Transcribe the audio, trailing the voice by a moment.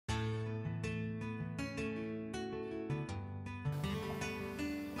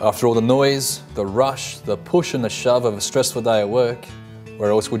After all the noise, the rush, the push and the shove of a stressful day at work,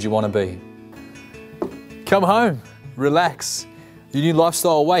 where else would you want to be? Come home, relax. Your new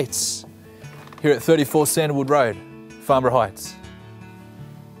lifestyle awaits here at 34 Sandalwood Road, Farnborough Heights.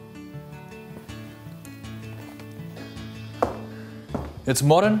 It's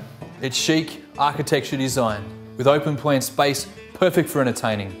modern, it's chic, architecture design, with open plan space perfect for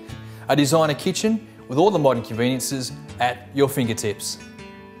entertaining. A designer kitchen with all the modern conveniences at your fingertips.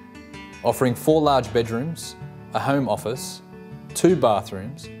 Offering 4 large bedrooms, a home office, 2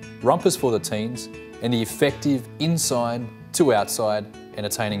 bathrooms, rumpers for the teens, and the effective inside to outside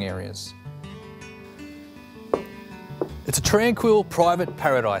entertaining areas. It's a tranquil private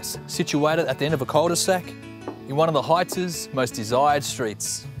paradise situated at the end of a cul-de-sac in one of the Heights' most desired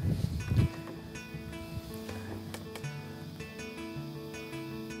streets.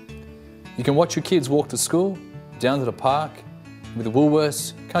 You can watch your kids walk to school, down to the park, with the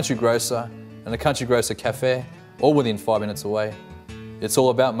Woolworths, Country Grocer and the Country Grocer Cafe, all within 5 minutes away. It's all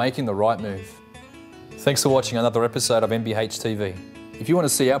about making the right move. Thanks for watching another episode of NBHTV. If you want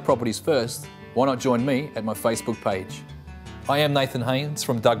to see our properties first, why not join me at my Facebook page? I am Nathan Haynes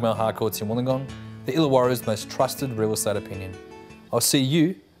from Dougmale Harcourts in Wollongong, the Illawarra's most trusted real estate opinion. I'll see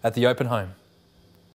you at the open home.